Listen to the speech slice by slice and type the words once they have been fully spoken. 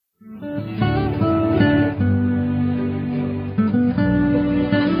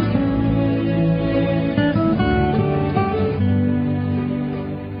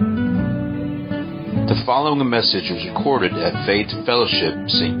following message was recorded at Faith Fellowship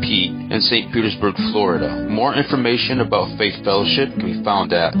St. Pete in St. Petersburg, Florida. More information about Faith Fellowship can be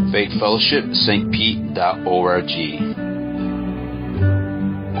found at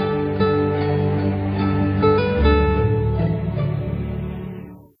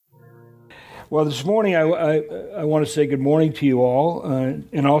Well, this morning I want to say good morning to you all,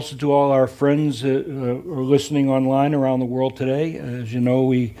 and also to all our friends who are listening online around the world today. As you know,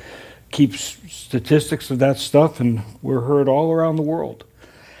 we keep statistics of that stuff, and we're heard all around the world.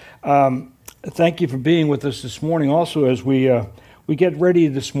 Thank you for being with us this morning. Also, as we get ready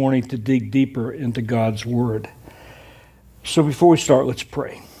this morning to dig deeper into God's Word. So before we start, let's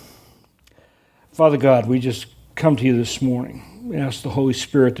pray. Father God, we just come to you this morning. We ask the Holy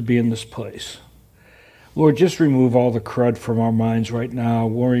Spirit to be in this place. Lord, just remove all the crud from our minds right now,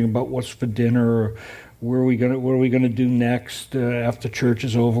 worrying about what's for dinner or what are we going to do next after church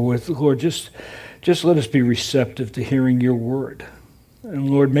is over with. Lord, just let us be receptive to hearing your word. And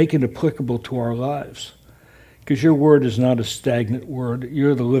Lord, make it applicable to our lives. Because your word is not a stagnant word.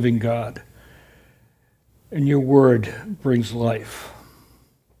 You're the living God. And your word brings life.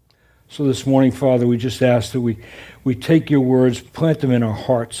 So this morning, Father, we just ask that we take your words, plant them in our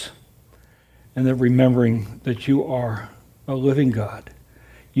hearts, and that remembering that you are a living God.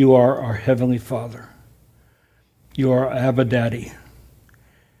 You are our Heavenly Father. You are Abba Daddy.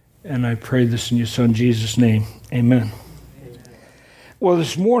 And I pray this in your Son, Jesus' name. Amen. Well,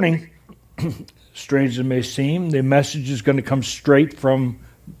 this morning, strange as it may seem, the message is going to come straight from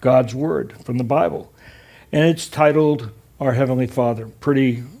God's Word, from the Bible. And it's titled, Our Heavenly Father.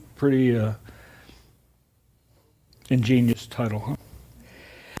 Pretty ingenious title, huh?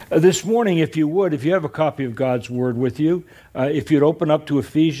 This morning, if you have a copy of God's Word with you, if you'd open up to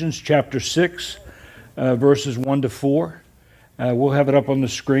Ephesians chapter 6, verses 1 to 4. We'll have it up on the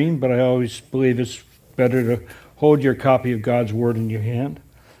screen, but I always believe it's better to hold your copy of God's Word in your hand.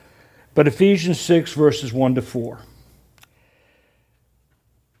 But Ephesians 6, verses 1 to 4.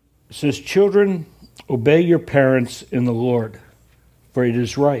 It says, "Children, obey your parents in the Lord, for it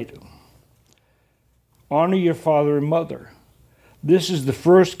is right. Honor your father and mother. This is the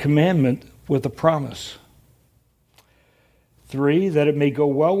first commandment with a promise. 3, that it may go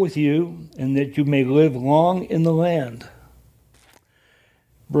well with you and that you may live long in the land."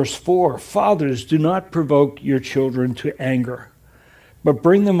 Verse 4, "Fathers, do not provoke your children to anger, but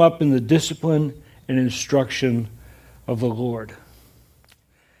bring them up in the discipline and instruction of the Lord."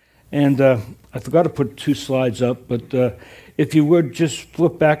 And I forgot to put 2 slides up, but if you would just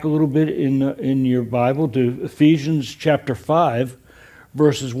flip back a little bit in your Bible to Ephesians chapter 5,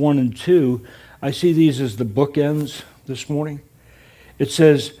 verses 1 and 2. I see these as the bookends this morning. It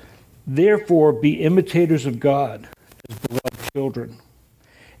says, "Therefore be imitators of God as beloved children,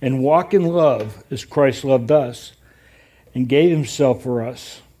 and walk in love as Christ loved us and gave himself for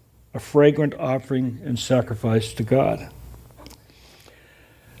us, a fragrant offering and sacrifice to God."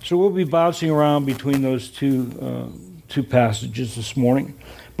 So we'll be bouncing around between those two passages this morning.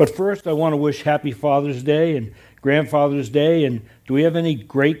 But first, I want to wish Happy Father's Day and Grandfather's Day. And do we have any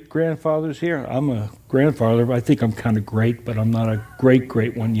great-grandfathers here? I'm a grandfather. I think I'm kind of great, but I'm not a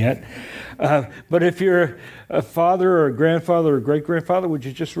great one yet. But if you're a father or a grandfather or a great-grandfather, would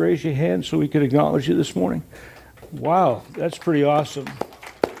you just raise your hand so we could acknowledge you this morning? Wow, that's pretty awesome.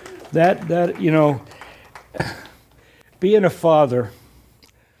 That being a father,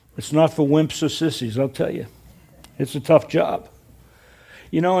 it's not for wimps or sissies, I'll tell you. It's a tough job.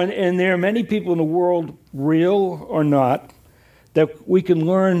 And there are many people in the world, real or not, that we can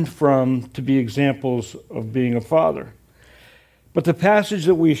learn from to be examples of being a father. But the passage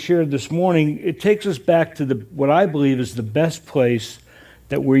that we shared this morning, it takes us back to what I believe is the best place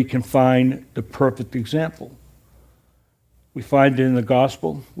that we can find the perfect example. We find it in the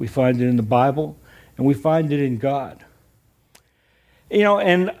gospel, we find it in the Bible, and we find it in God.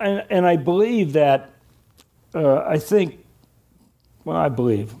 And I believe that, I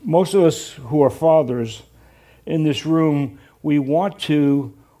believe most of us who are fathers in this room, we want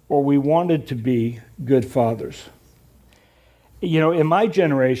to, or we wanted to be good fathers. In my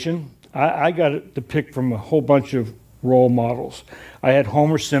generation, I got to pick from a whole bunch of role models. I had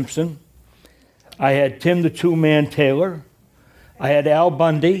Homer Simpson. I had Tim the Two-Man Taylor. I had Al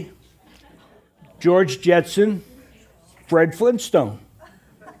Bundy, George Jetson, Fred Flintstone.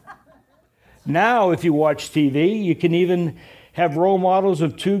 Now, if you watch TV, you can even have role models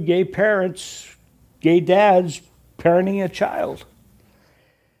of 2 gay parents, gay dads, parenting a child.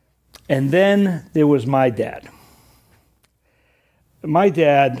 And then there was my dad. My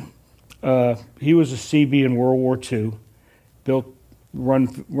dad, he was a CB in World War II, built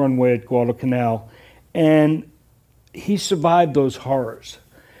runway at Guadalcanal, And he survived those horrors.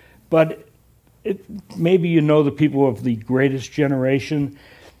 But maybe you know the people of the greatest generation.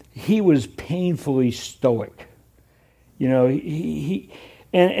 He was painfully stoic. You know,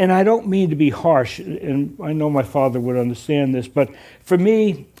 and I don't mean to be harsh, and I know my father would understand this, but for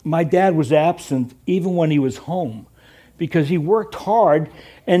me, my dad was absent even when he was home because he worked hard,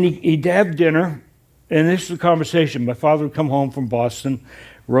 and he'd have dinner, and this is the conversation. My father would come home from Boston,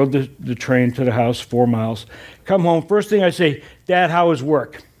 rode the train to the house, 4 miles, come home. First thing I say, Dad, how was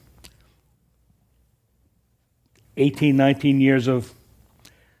work? 18, 19 years of,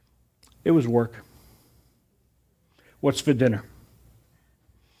 it was work. What's for dinner?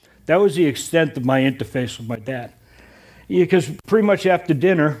 That was the extent of my interface with my dad. Because pretty much after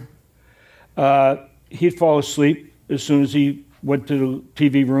dinner, he'd fall asleep as soon as he went to the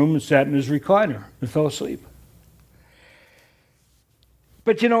TV room and sat in his recliner and fell asleep.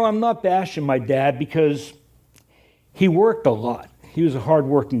 But, you know, I'm not bashing my dad because he worked a lot. He was a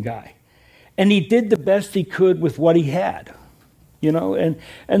hard-working guy. And he did the best he could with what he had, you know,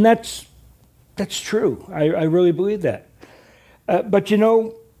 and that's true. I really believe that. But, you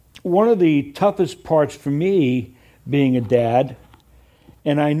know, one of the toughest parts for me being a dad,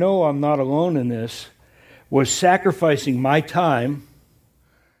 and I know I'm not alone in this, was sacrificing my time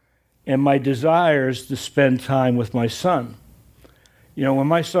and my desires to spend time with my son. You know, when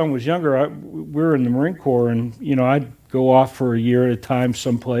my son was younger, we were in the Marine Corps, and, you know, I'd go off for a year at a time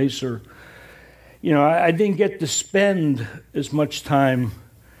someplace, or, you know, I didn't get to spend as much time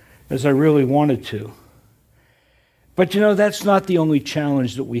as I really wanted to. But, you know, that's not the only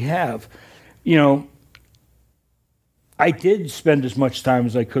challenge that we have. You know, I did spend as much time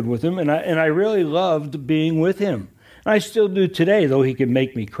as I could with him, and I really loved being with him. And I still do today, though he can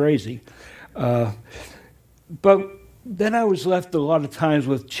make me crazy. But then I was left a lot of times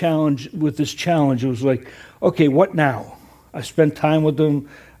with this challenge. It was like, okay, what now? I spent time with him,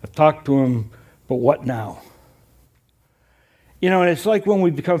 I talked to him, but what now? You know, and it's like when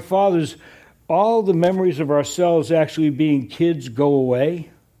we become fathers, all the memories of ourselves actually being kids go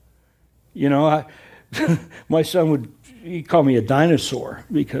away. You know, my son he'd call me a dinosaur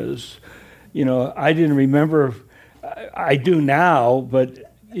because, you know, I didn't remember. I do now,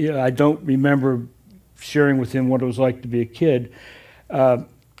 but you know, I don't remember sharing with him what it was like to be a kid.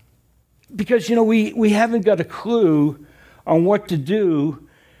 Because, you know, we haven't got a clue on what to do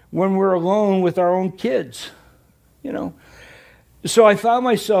when we're alone with our own kids, you know. So I found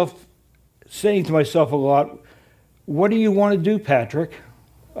myself saying to myself a lot, what do you want to do, Patrick?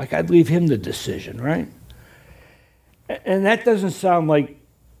 Like, I'd leave him the decision, right? And that doesn't sound like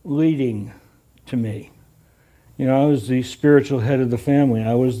leading to me. You know, I was the spiritual head of the family.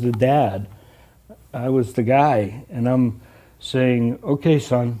 I was the dad. I was the guy. And I'm saying, okay,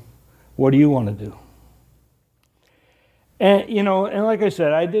 son, what do you want to do? And, you know, and like I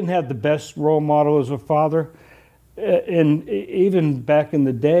said, I didn't have the best role model as a father. And even back in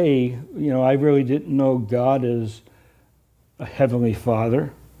the day, you know, I really didn't know God as a heavenly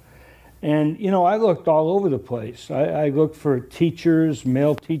Father. And, you know, I looked all over the place. I looked for teachers,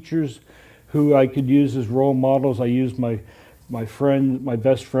 male teachers, who I could use as role models. I used my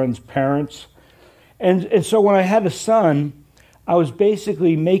best friend's parents. And so when I had a son, I was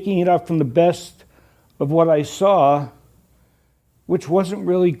basically making it up from the best of what I saw, which wasn't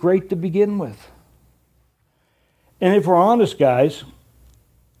really great to begin with. And if we're honest, guys,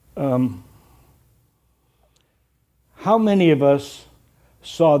 how many of us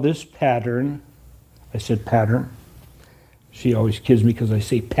saw this pattern? I said pattern. She always kids me because I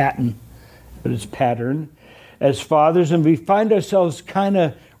say pattern, but it's pattern. As fathers, and we find ourselves kind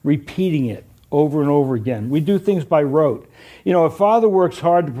of repeating it over and over again. We do things by rote. You know, a father works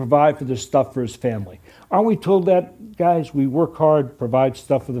hard to provide for the stuff for his family. Aren't we told that, guys? We work hard, provide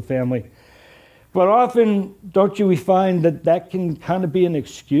stuff for the family. But often, we find that can kind of be an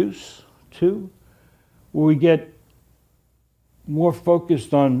excuse, too, where we get more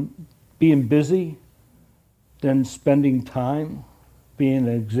focused on being busy than spending time, being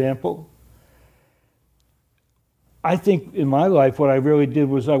an example. I think in my life, what I really did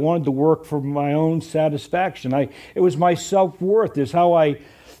was I wanted to work for my own satisfaction. It was my self-worth. It's how I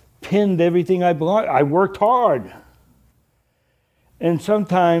pinned everything I belonged. I worked hard. And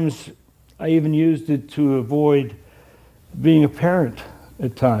sometimes I even used it to avoid being a parent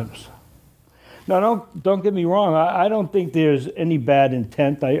at times. Now, don't get me wrong. I don't think there's any bad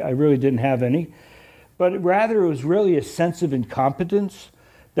intent. I really didn't have any. But rather, it was really a sense of incompetence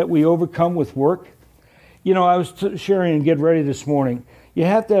that we overcome with work. You know, I was sharing and getting ready this morning. You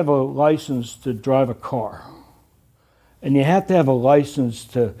have to have a license to drive a car. And you have to have a license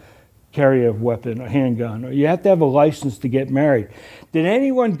to carry a weapon, a handgun, or you have to have a license to get married. Did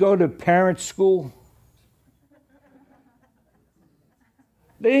anyone go to parent school?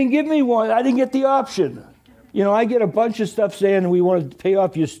 They didn't give me one. I didn't get the option. You know, I get a bunch of stuff saying we want to pay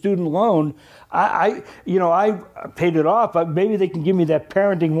off your student loan. I paid it off. Maybe they can give me that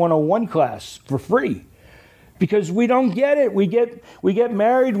parenting 101 class for free, because we don't get it. We get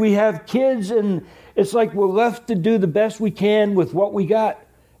married, we have kids, and it's like we're left to do the best we can with what we got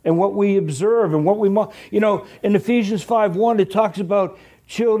and what we observe and what we, in Ephesians 5:1, it talks about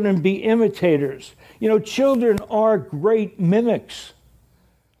children be imitators. You know, children are great mimics.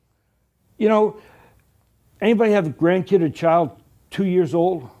 You know, anybody have a grandkid or child 2 years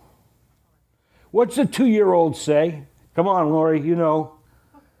old? What's a 2-year-old say? Come on, Lori, you know.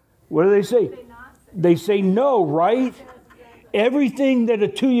 What do they say? They say no, right? Everything that a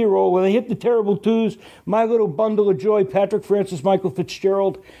 2-year-old, when they hit the terrible twos, my little bundle of joy, Patrick Francis Michael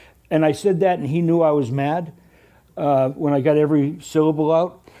Fitzgerald, and I said that and he knew I was mad when I got every syllable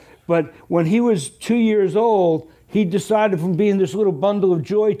out. But when he was 2 years old, he decided from being this little bundle of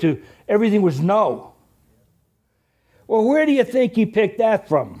joy to everything was no. Well, where do you think he picked that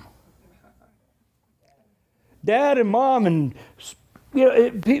from? Dad and mom, and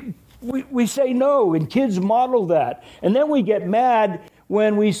we say no, and kids model that. And then we get mad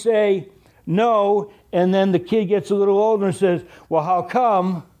when we say no, and then the kid gets a little older and says, well, how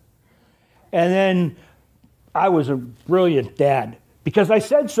come? And then I was a brilliant dad because I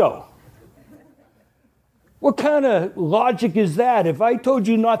said so. What kind of logic is that? If I told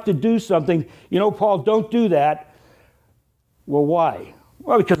you not to do something, Paul, don't do that. Well, why?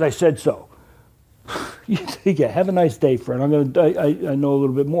 Well, because I said so. You think, yeah, have a nice day, friend. I know a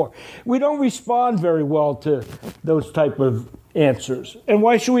little bit more. We don't respond very well to those type of answers. And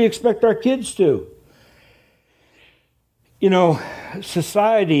why should we expect our kids to?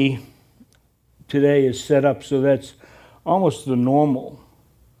 Society today is set up so that's almost the normal.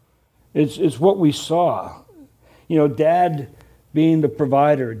 It's what we saw. Dad being the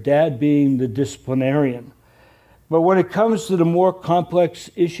provider, dad being the disciplinarian. But when it comes to the more complex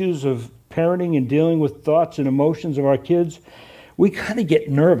issues of parenting and dealing with thoughts and emotions of our kids, we kind of get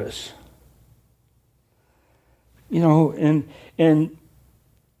nervous. And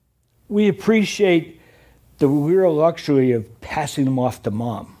we appreciate the real luxury of passing them off to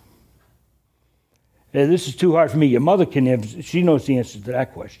mom. And this is too hard for me. Your mother she knows the answer to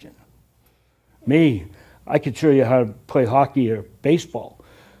that question. Me, I could show you how to play hockey or baseball.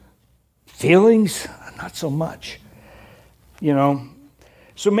 Feelings, not so much.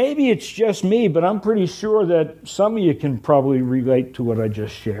 So maybe it's just me, but I'm pretty sure that some of you can probably relate to what I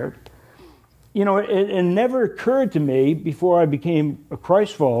just shared. It never occurred to me before I became a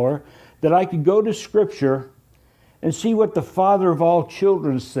Christ follower that I could go to Scripture and see what the father of all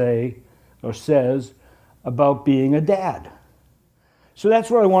children says about being a dad. So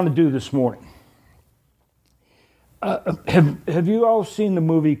that's what I want to do this morning. Have you all seen the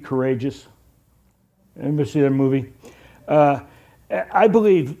movie Courageous? Anybody see that movie? I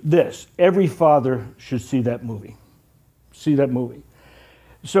believe this. Every father should see that movie.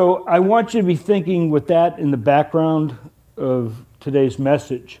 So I want you to be thinking with that in the background of today's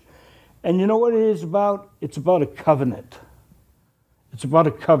message. And you know what it is about? It's about a covenant. It's about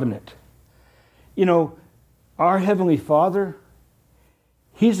a covenant. Our Heavenly Father,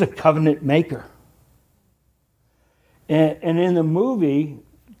 He's a covenant maker. And in the movie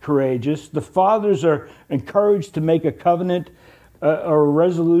Courageous, the fathers are encouraged to make a covenant or a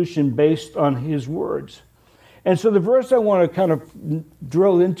resolution based on His words. And so the verse I want to kind of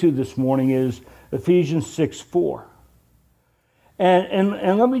drill into this morning is Ephesians 6:4.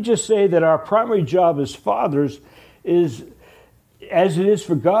 And let me just say that our primary job as fathers is, as it is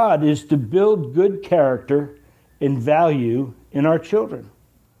for God, is to build good character and value in our children.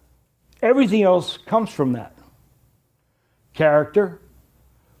 Everything else comes from that. Character,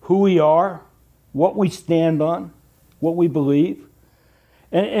 who we are, what we stand on, what we believe.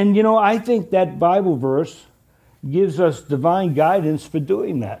 And I think that Bible verse gives us divine guidance for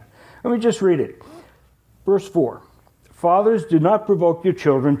doing that. Let me just read it. Verse 4. Fathers, do not provoke your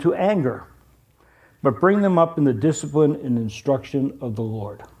children to anger, but bring them up in the discipline and instruction of the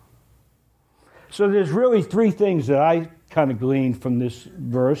Lord. So there's really three things that I kind of glean from this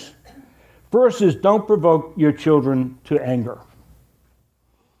verse. First is, don't provoke your children to anger.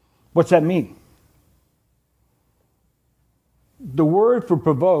 What's that mean? The word for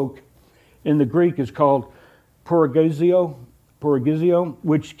provoke in the Greek is called poragizio,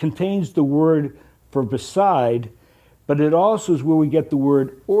 which contains the word for beside, but it also is where we get the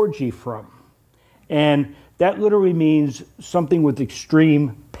word orgy from. And That literally means something with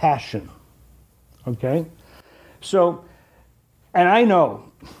extreme passion. Okay? So, and I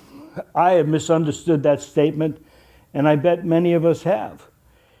know I have misunderstood that statement, and I bet many of us have.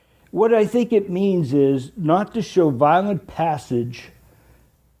 What I think it means is not to show violent passage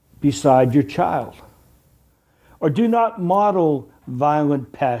beside your child, or do not model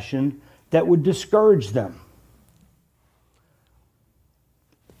violent passion that would discourage them.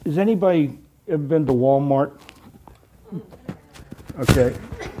 Has anybody ever been to Walmart? Okay,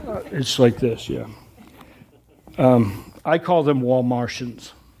 it's like this, yeah. I call them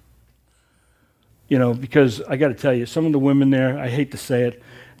Walmartians. You know, because I got to tell you, some of the women there, I hate to say it,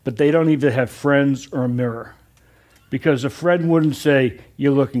 but they don't even have friends or a mirror. Because a friend wouldn't say,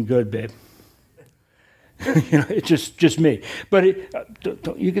 "You're looking good, babe." You know, it's just me. But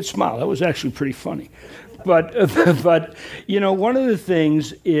you could smile. That was actually pretty funny. But you know, one of the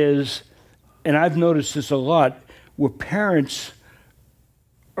things is, and I've noticed this a lot, where parents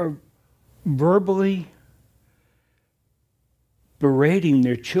are verbally berating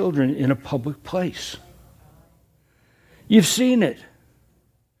their children in a public place. You've seen it.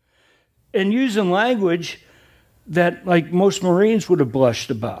 And using language that, like, most Marines would have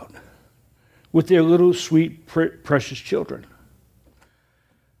blushed about with their little sweet, precious children.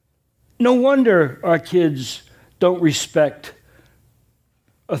 No wonder our kids don't respect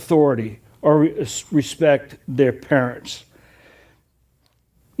authority or respect their parents.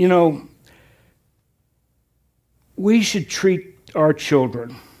 You know, we should treat our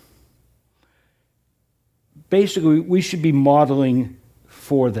children, basically, we should be modeling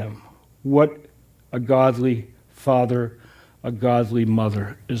for them what a godly father, a godly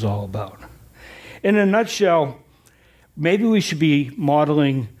mother is all about. In a nutshell, maybe we should be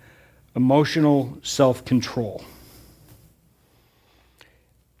modeling emotional self-control.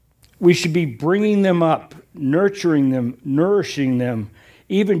 We should be bringing them up, nurturing them, nourishing them,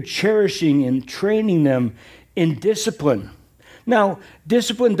 even cherishing and training them in discipline. Now,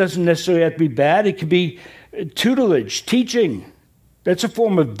 discipline doesn't necessarily have to be bad. It could be tutelage, teaching. That's a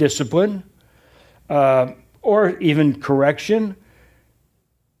form of discipline. Or even correction.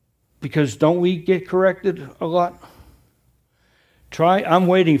 Because don't we get corrected a lot? I'm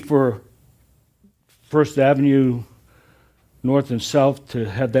waiting for First Avenue North and South to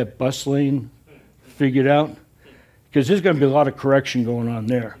have that bus lane figured out. Because there's going to be a lot of correction going on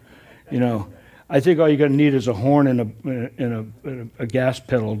there. You know, I think all you're going to need is a horn and a gas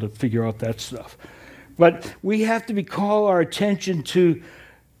pedal to figure out that stuff. But we have to call our attention to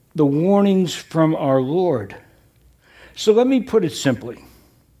the warnings from our Lord. So let me put it simply.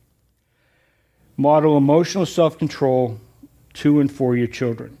 Model emotional self-control to and for your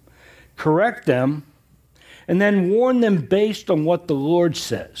children. Correct them, and then warn them based on what the Lord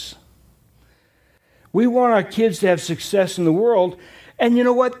says. We want our kids to have success in the world, and you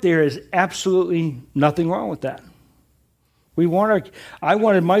know what? There is absolutely nothing wrong with that. I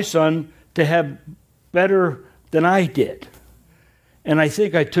wanted my son to have better than I did. And I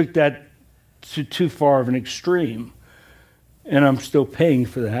think I took that to too far of an extreme. And I'm still paying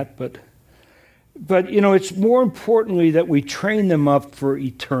for that. But you know, it's more importantly that we train them up for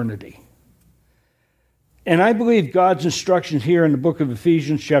eternity. And I believe God's instructions here in the book of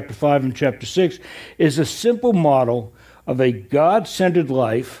Ephesians chapter 5 and chapter 6 is a simple model of a God-centered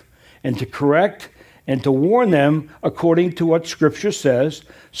life, and to correct and to warn them according to what Scripture says,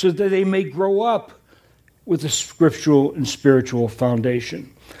 so that they may grow up with a scriptural and spiritual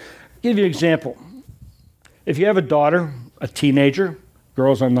foundation. I'll give you an example. If you have a daughter, a teenager,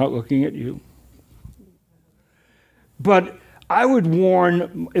 girls, I'm not looking at you, but I would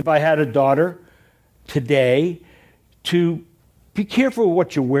warn, if I had a daughter today, to be careful of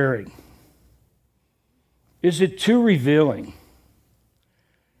what you're wearing. Is it too revealing?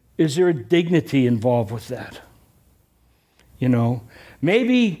 Is there a dignity involved with that? You know,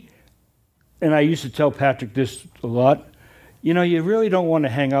 maybe, and I used to tell Patrick this a lot, you know, you really don't want to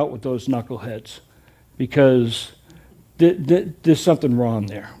hang out with those knuckleheads because there's something wrong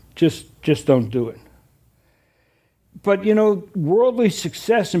there. Just don't do it. But, you know, worldly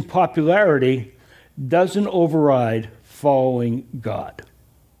success and popularity doesn't override following God.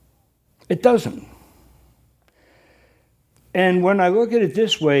 It doesn't. And when I look at it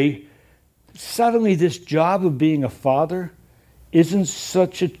this way, suddenly this job of being a father isn't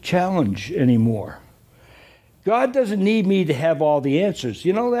such a challenge anymore. God doesn't need me to have all the answers.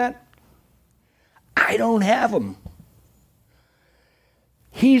 You know that? I don't have them.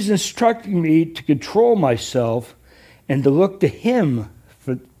 He's instructing me to control myself and to look to Him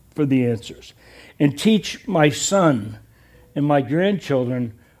for the answers, and teach my son and my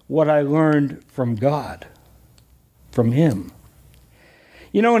grandchildren what I learned from God. from Him.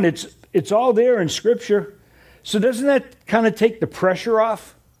 You know, and it's all there in Scripture. So doesn't that kind of take the pressure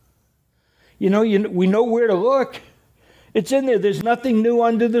off? You know, we know where to look. It's in there. There's nothing new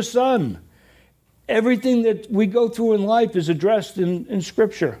under the sun. Everything that we go through in life is addressed in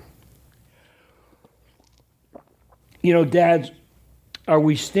Scripture. You know, dads, are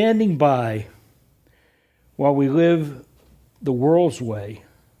we standing by while we live the world's way?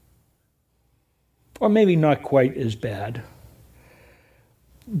 Or maybe not quite as bad.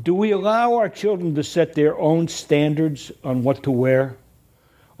 Do we allow our children to set their own standards on what to wear,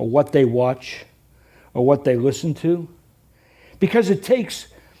 or what they watch, or what they listen to? Because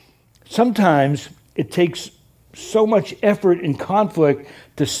sometimes it takes so much effort and conflict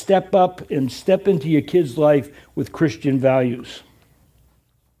to step up and step into your kid's life with Christian values.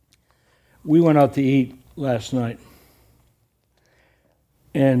 We went out to eat last night,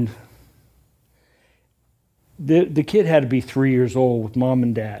 and the kid had to be 3 years old with mom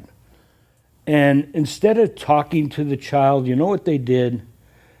and dad. And instead of talking to the child, you know what they did?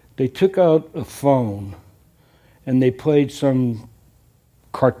 They took out a phone and they played some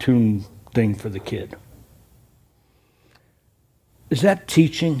cartoon thing for the kid. Is that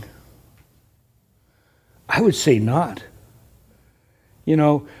teaching? I would say not. You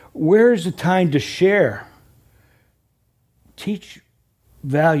know, where is the time to share? Teach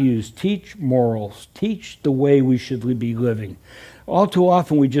values, teach morals, teach the way we should be living. All too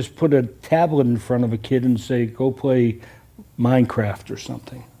often we just put a tablet in front of a kid and say, go play Minecraft or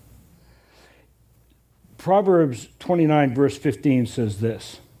something. Proverbs 29 verse 15 says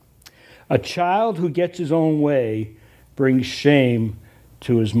this: a child who gets his own way brings shame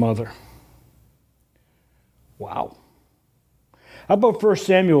to his mother. Wow. How about 1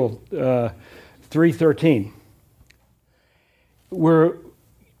 Samuel 3:13?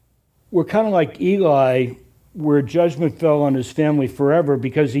 We're kind of like Eli, where judgment fell on his family forever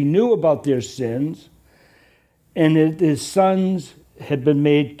because he knew about their sins, and his sons had been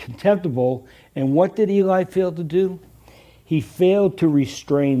made contemptible. And what did Eli fail to do? He failed to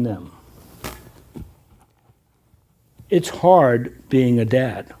restrain them. It's hard being a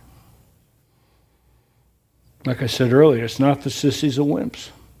dad. Like I said earlier, it's not for sissies or wimps.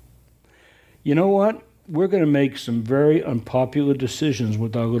 You know what? We're going to make some very unpopular decisions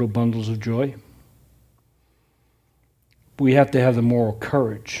with our little bundles of joy. We have to have the moral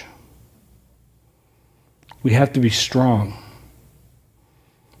courage. We have to be strong.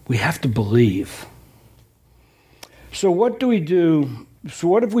 We have to believe. So what do we do? So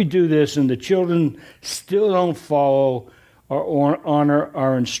what if we do this and the children still don't follow or honor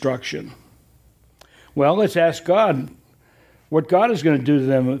our instruction? Well, let's ask God what God is going to do to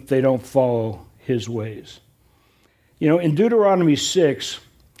them if they don't follow His ways. You know, in Deuteronomy 6,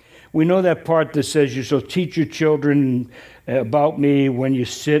 we know that part that says you shall teach your children about me when you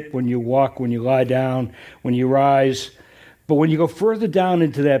sit, when you walk, when you lie down, when you rise. But when you go further down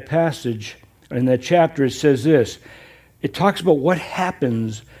into that passage, in that chapter, it says this. It talks about what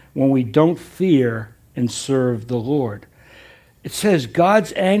happens when we don't fear and serve the Lord. It says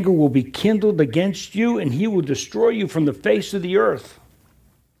God's anger will be kindled against you and He will destroy you from the face of the earth.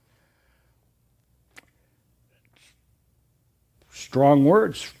 Strong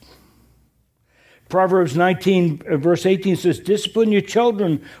words. Proverbs 19 verse 18 says, discipline your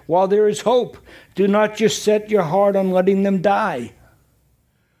children while there is hope. Do not just set your heart on letting them die.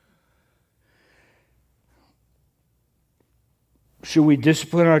 Should we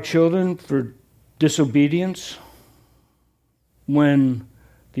discipline our children for disobedience when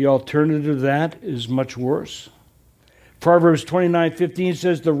the alternative to that is much worse? Proverbs 29:15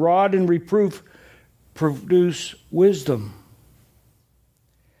 says, the rod and reproof produce wisdom.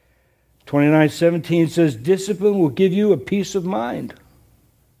 29:17 says, discipline will give you a peace of mind.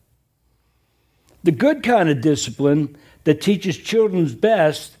 The good kind of discipline that teaches children's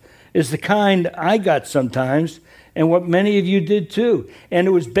best is the kind I got sometimes, and what many of you did too. And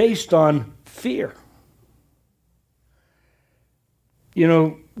it was based on fear. You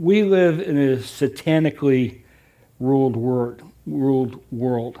know, we live in a satanically ruled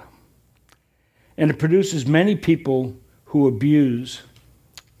world. And it produces many people who abuse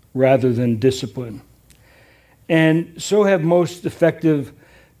rather than discipline. And so have most effective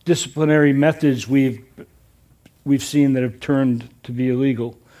disciplinary methods we've seen that have turned to be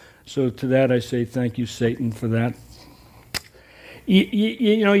illegal. So to that I say thank you, Satan, for that.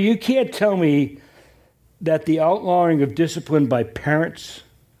 You know, you can't tell me that the outlawing of discipline by parents,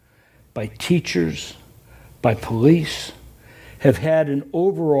 by teachers, by police have had an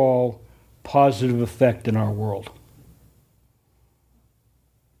overall positive effect in our world.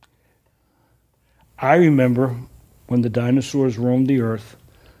 I remember when the dinosaurs roamed the earth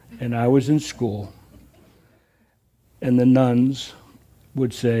and I was in school, and the nuns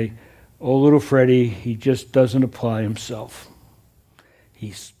would say, "Oh, little Freddie, he just doesn't apply himself.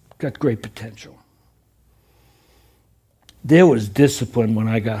 He's got great potential." There was discipline when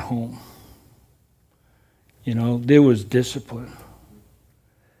I got home. There was discipline.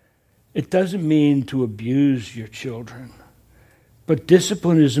 It doesn't mean to abuse your children, but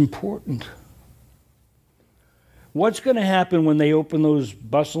discipline is important. What's going to happen when they open those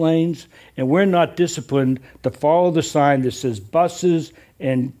bus lanes and we're not disciplined to follow the sign that says buses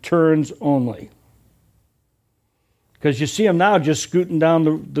and turns only? Because you see them now just scooting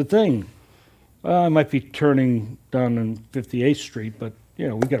down the thing. Well, I might be turning down on 58th Street, but we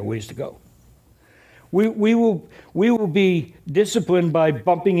got a ways to go. We will be disciplined by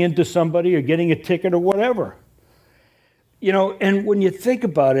bumping into somebody or getting a ticket or whatever. And when you think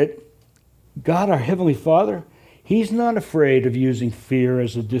about it, God, our Heavenly Father, He's not afraid of using fear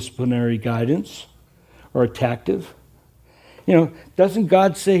as a disciplinary guidance or a tactic. Doesn't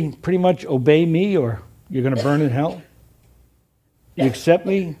God say pretty much obey me or you're going to burn in hell? You accept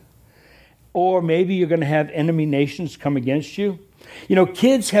me? Or maybe you're going to have enemy nations come against you.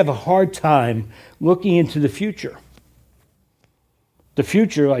 Kids have a hard time looking into the future. The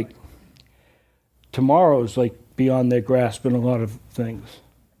future, like tomorrow, is like beyond their grasp in a lot of things.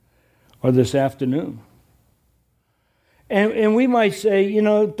 Or this afternoon. And we might say, you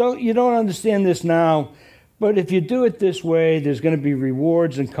don't understand this now, but if you do it this way, there's going to be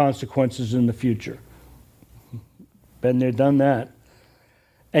rewards and consequences in the future. Been there, done that.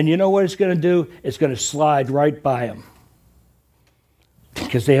 And you know what it's going to do? It's going to slide right by them.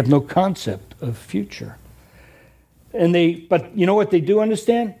 Because they have no concept of future. But you know what they do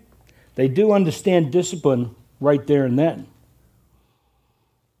understand? They do understand discipline right there and then.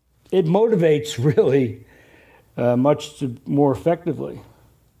 It motivates really much more effectively.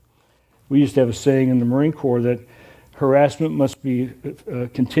 We used to have a saying in the Marine Corps that harassment must be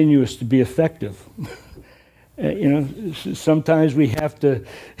continuous to be effective. Sometimes we have to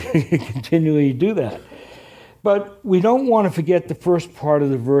continually do that. But we don't want to forget the first part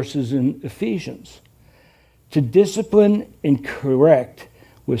of the verses in Ephesians. To discipline and correct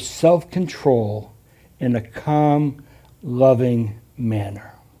with self-control in a calm, loving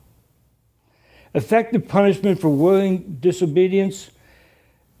manner. Effective punishment for willing disobedience,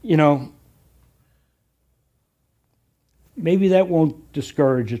 maybe that won't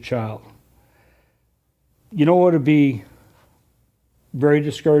discourage a child. You know what would be very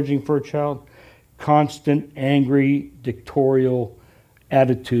discouraging for a child? Constant, angry, dictatorial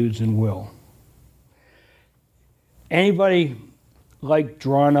attitudes and will. Anybody like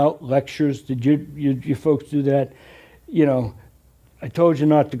drawn out lectures? Did you folks do that? I told you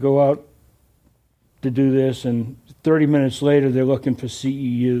not to go out to do this, and 30 minutes later they're looking for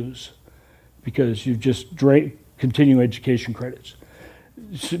CEUs because you've just drained continuing education credits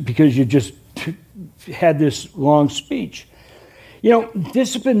because you just had this long speech.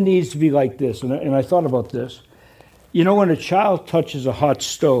 Discipline needs to be like this, and I thought about this. When a child touches a hot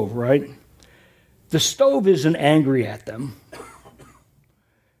stove, right? The stove isn't angry at them.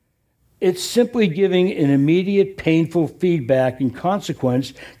 It's simply giving an immediate painful feedback and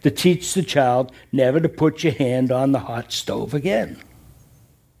consequence to teach the child never to put your hand on the hot stove again.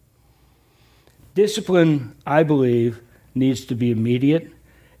 Discipline, I believe, needs to be immediate,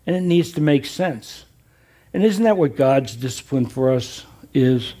 and it needs to make sense. And isn't that what God's discipline for us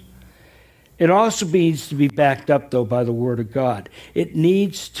is? It also needs to be backed up, though, by the Word of God. It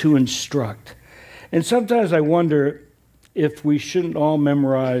needs to instruct. And sometimes I wonder if we shouldn't all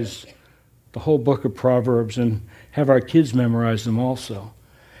memorize the whole book of Proverbs and have our kids memorize them also.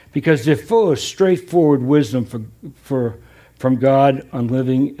 Because they're full of straightforward wisdom from God on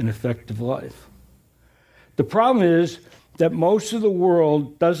living an effective life. The problem is that most of the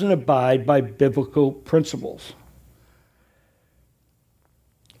world doesn't abide by biblical principles.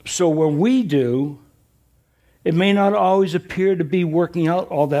 So when we do, it may not always appear to be working out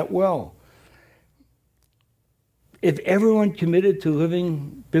all that well. If everyone committed to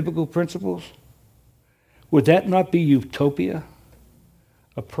living biblical principles, would that not be utopia?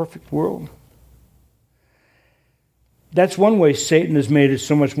 A perfect world? That's one way Satan has made it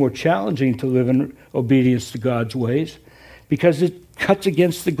so much more challenging to live in obedience to God's ways, because it cuts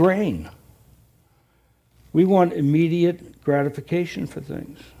against the grain. We want immediate gratification for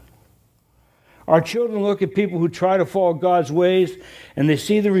things. Our children look at people who try to follow God's ways, and they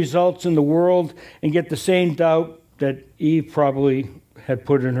see the results in the world and get the same doubt that Eve probably had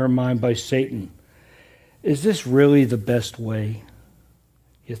put in her mind by Satan. Is this really the best way,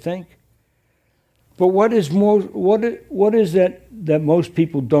 you think? But what is that most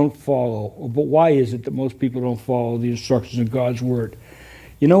people don't follow? But why is it that most people don't follow the instructions of God's Word?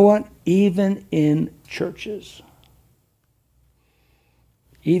 You know what? Even in churches,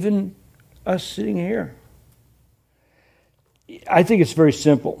 even us sitting here, I think it's very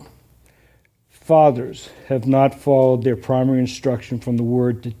simple. Fathers have not followed their primary instruction from the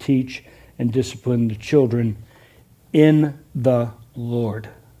Word to teach and discipline the children in the Lord.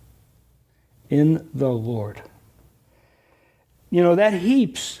 In the Lord. You know, that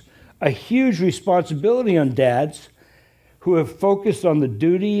heaps a huge responsibility on dads who have focused on the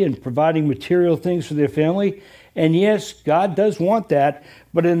duty and providing material things for their family. And yes, God does want that,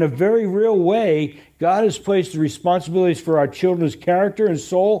 but in a very real way, God has placed the responsibilities for our children's character and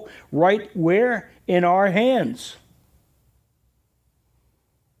soul right where? In our hands.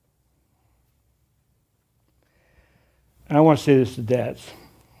 And I want to say this to dads.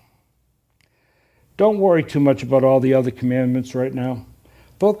 Don't worry too much about all the other commandments right now.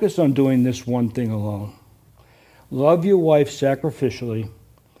 Focus on doing this one thing alone. Love your wife sacrificially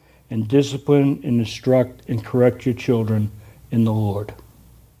and discipline and instruct and correct your children in the Lord.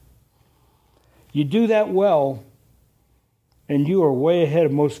 You do that well, and you are way ahead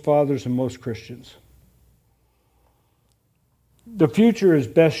of most fathers and most Christians. The future is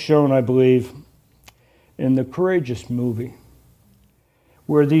best shown, I believe, in the Courageous movie,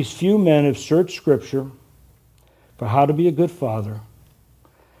 where these few men have searched Scripture for how to be a good father,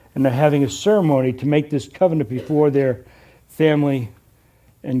 and they're having a ceremony to make this covenant before their family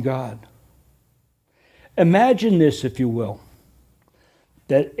and God. Imagine this, if you will,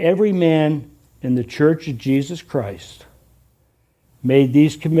 that every man in the Church of Jesus Christ made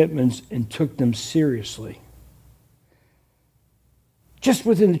these commitments and took them seriously. Just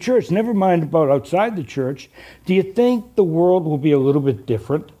within the church, never mind about outside the church. Do you think the world will be a little bit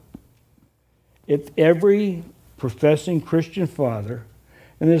different if every professing Christian father,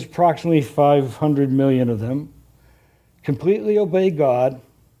 and there's approximately 500 million of them, completely obey God?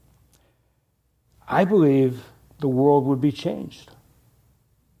 I believe the world would be changed.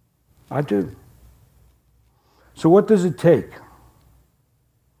 I do. So what does it take?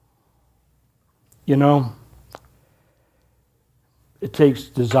 You know, it takes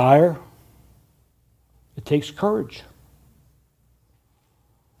desire. It takes courage.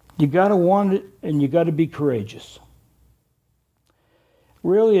 You got to want it, and you got to be courageous.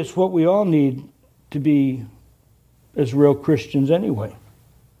 Really, it's what we all need to be as real Christians anyway.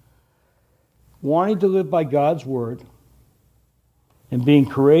 Wanting to live by God's Word and being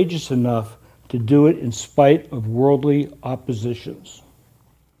courageous enough to do it in spite of worldly oppositions.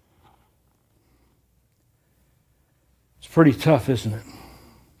 It's pretty tough, isn't it?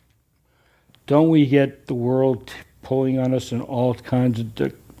 Don't we get the world pulling on us in all kinds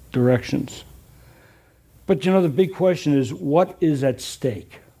of directions? But you know, the big question is, what is at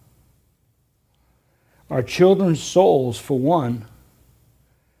stake? Our children's souls, for one.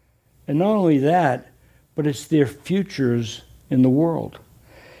 And not only that, but it's their futures in the world.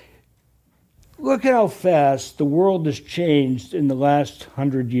 Look at how fast the world has changed in the last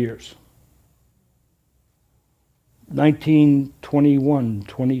 100 years. 1921,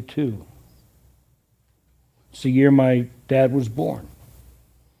 22. It's the year my dad was born.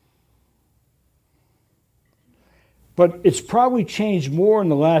 But it's probably changed more in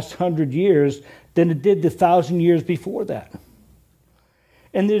the last 100 years than it did the 1,000 years before that.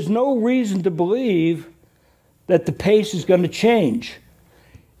 And there's no reason to believe that the pace is going to change.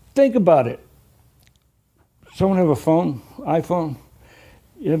 Think about it. Someone have a phone? iPhone?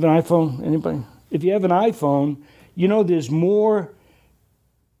 You have an iPhone? Anybody? If you have an iPhone, you know there's more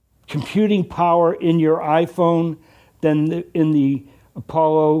computing power in your iPhone than in the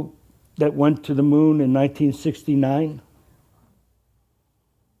Apollo that went to the moon in 1969.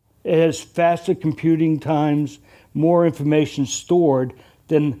 It has faster computing times, more information stored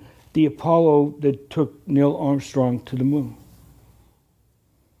than the Apollo that took Neil Armstrong to the moon.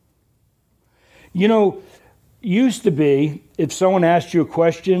 You know, used to be, if someone asked you a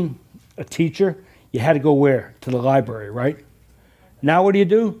question, a teacher, you had to go where? To the library, right? Now what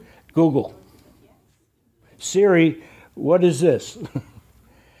do? Google. Siri, what is this?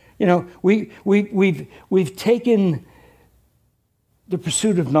 You know, we've taken the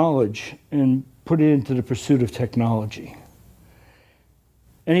pursuit of knowledge and put it into the pursuit of technology.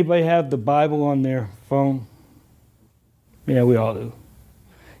 Anybody have the Bible on their phone? Yeah, we all do.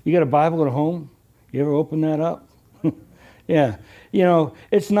 You got a Bible at home? You ever open that up? Yeah. You know,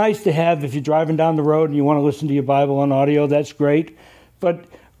 it's nice to have if you're driving down the road and you want to listen to your Bible on audio, that's great. But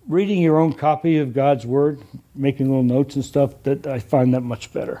reading your own copy of God's Word, making little notes and stuff, that I find that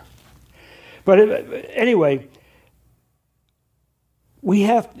much better. But anyway,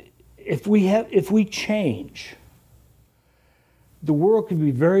 if we change, the world can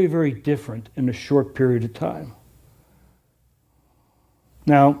be very, very different in a short period of time.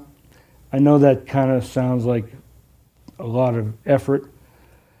 Now, I know that kind of sounds like a lot of effort.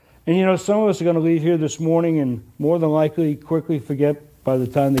 And some of us are going to leave here this morning and more than likely quickly forget by the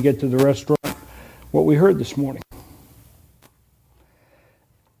time they get to the restaurant what we heard this morning.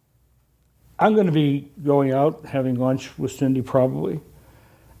 I'm going to be going out, having lunch with Cindy probably.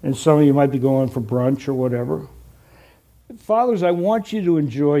 And some of you might be going for brunch or whatever. Fathers, I want you to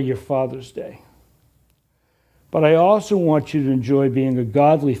enjoy your Father's Day. But I also want you to enjoy being a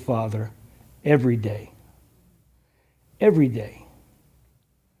godly father every day. Every day.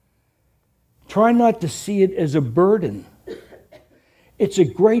 Try not to see it as a burden. It's a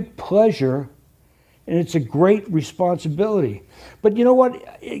great pleasure and it's a great responsibility. But you know what?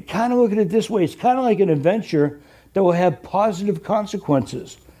 Kind of look at it this way. It's kind of like an adventure that will have positive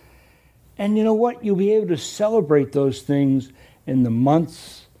consequences. And you know what? You'll be able to celebrate those things in the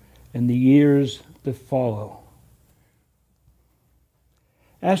months and the years that follow.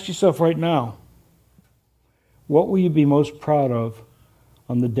 Ask yourself right now, what will you be most proud of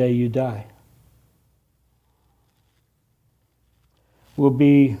on the day you die? Will it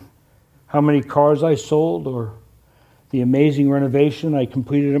be how many cars I sold, or the amazing renovation I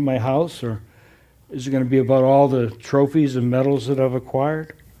completed at my house, or is it going to be about all the trophies and medals that I've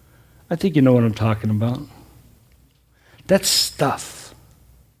acquired? I think you know what I'm talking about. That's stuff.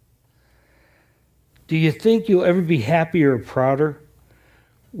 Do you think you'll ever be happier or prouder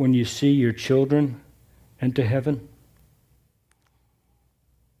when you see your children enter heaven?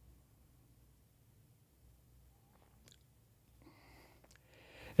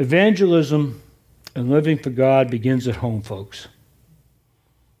 Evangelism and living for God begins at home, folks.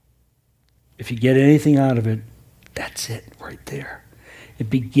 If you get anything out of it, that's it right there. It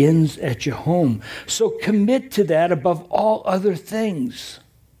begins at your home. So commit to that above all other things.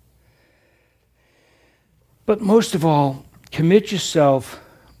 But most of all, commit yourself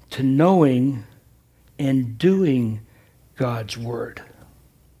to knowing and doing God's Word.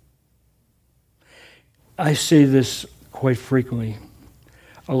 I say this quite frequently.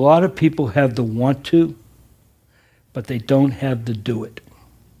 A lot of people have the want to, but they don't have the do it.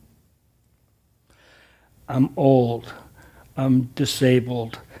 I'm old. I'm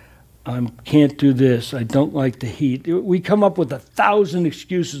disabled. I can't do this. I don't like the heat. We come up with 1,000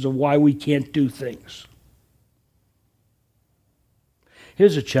 excuses of why we can't do things.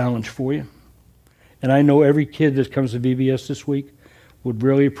 Here's a challenge for you. And I know every kid that comes to VBS this week would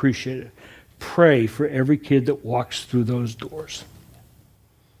really appreciate it. Pray for every kid that walks through those doors.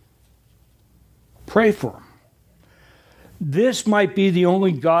 Pray for them. This might be the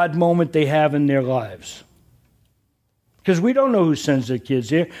only God moment they have in their lives. Because we don't know who sends their kids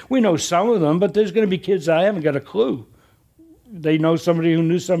here. We know some of them, but there's going to be kids I haven't got a clue. They know somebody who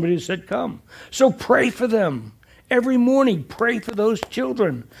knew somebody who said, come. So pray for them. Every morning, pray for those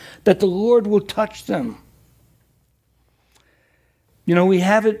children, that the Lord will touch them.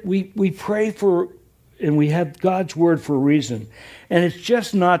 We pray for, and we have God's Word for a reason. And it's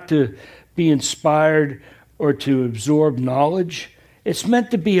just not to be inspired or to absorb knowledge. It's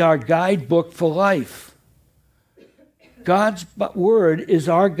meant to be our guidebook for life. God's Word is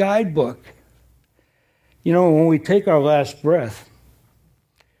our guidebook. When we take our last breath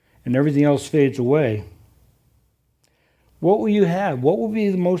and everything else fades away, what will you have? What will be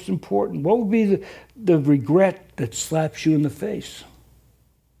the most important? What will be the regret that slaps you in the face?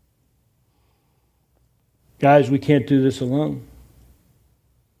 Guys, we can't do this alone.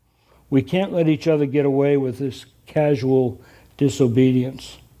 We can't let each other get away with this casual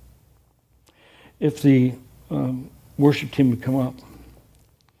disobedience. If the worship team would come up.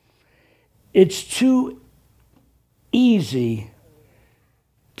 It's too easy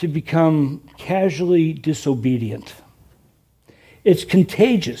to become casually disobedient. It's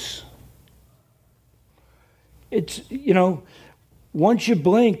contagious. It's, once you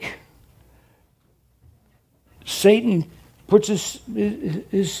blink, Satan puts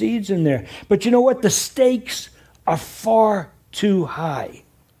his seeds in there. But you know what? The stakes are far too high.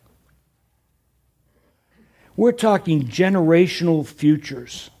 We're talking generational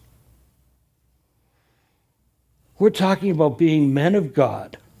futures. We're talking about being men of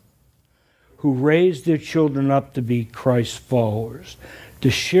God who raise their children up to be Christ followers, to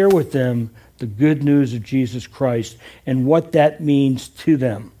share with them the good news of Jesus Christ and what that means to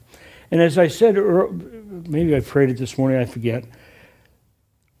them. And as I said, maybe I prayed it this morning, I forget.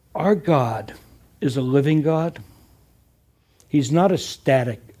 Our God is a living God. He's not a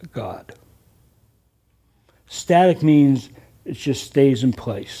static God. Static means it just stays in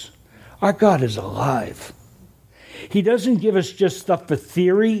place. Our God is alive. He doesn't give us just stuff for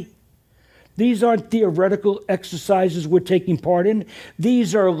theory. These aren't theoretical exercises we're taking part in.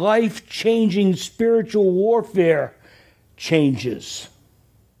 These are life-changing spiritual warfare changes.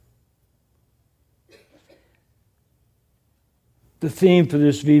 The theme for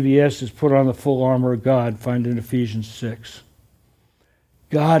this VBS is put on the full armor of God, found in Ephesians 6.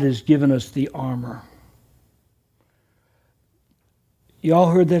 God has given us the armor. You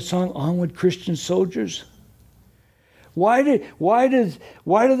all heard that song, Onward Christian Soldiers? Why do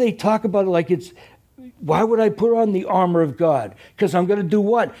they talk about it like it's, why would I put on the armor of God? Because I'm going to do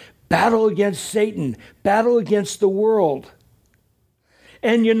what? Battle against Satan, battle against the world.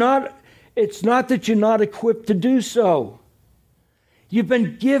 And it's not that you're not equipped to do so. You've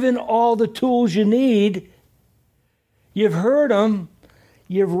been given all the tools you need. You've heard them.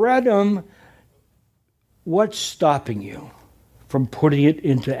 You've read them. What's stopping you from putting it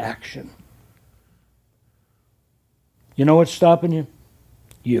into action? You know what's stopping you?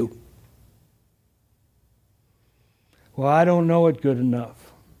 You. Well, I don't know it good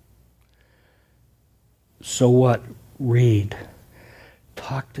enough. So what? Read.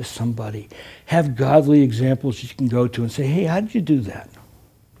 Talk to somebody. Have godly examples you can go to and say, hey, how did you do that?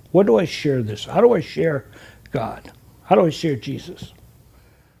 What do I share this? How do I share God? How do I share Jesus?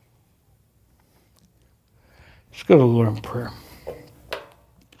 Let's go to the Lord in prayer.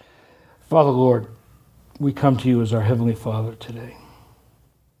 Father, Lord, we come to you as our Heavenly Father today.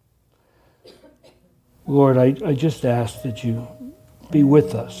 Lord, I just ask that you be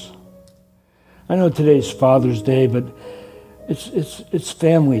with us. I know today's Father's Day, but it's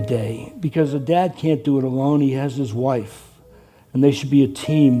family day, because a dad can't do it alone. He has his wife, and they should be a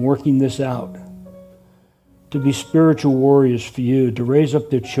team working this out, to be spiritual warriors for you, to raise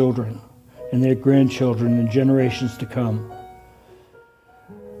up their children and their grandchildren and generations to come.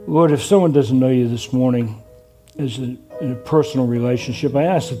 Lord, if someone doesn't know you this morning as in a personal relationship, I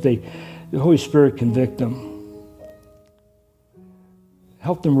ask that the Holy Spirit convict them.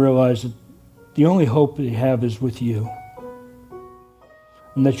 Help them realize that the only hope they have is with you.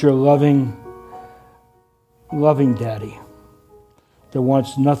 And that you're a loving daddy that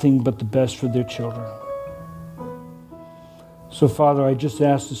wants nothing but the best for their children. So, Father, I just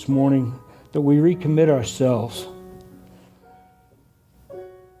ask this morning that we recommit ourselves,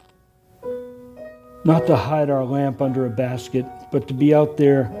 not to hide our lamp under a basket, but to be out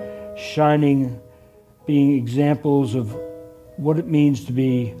there shining, being examples of what it means to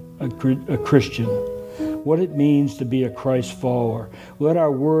be a Christian, what it means to be a Christ follower. Let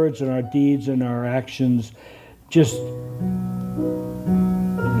our words and our deeds and our actions just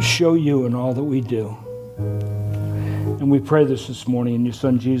show you in all that we do. And we pray this morning in your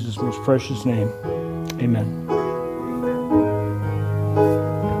Son Jesus' most precious name. Amen.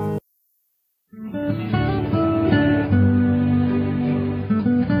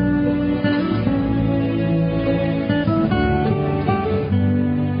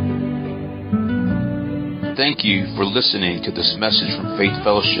 Thank you for listening to this message from Faith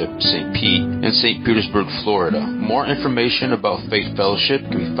Fellowship, St. Pete in St. Petersburg, Florida. More information about Faith Fellowship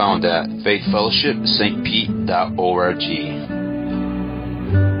can be found at faithfellowshipstpete.org.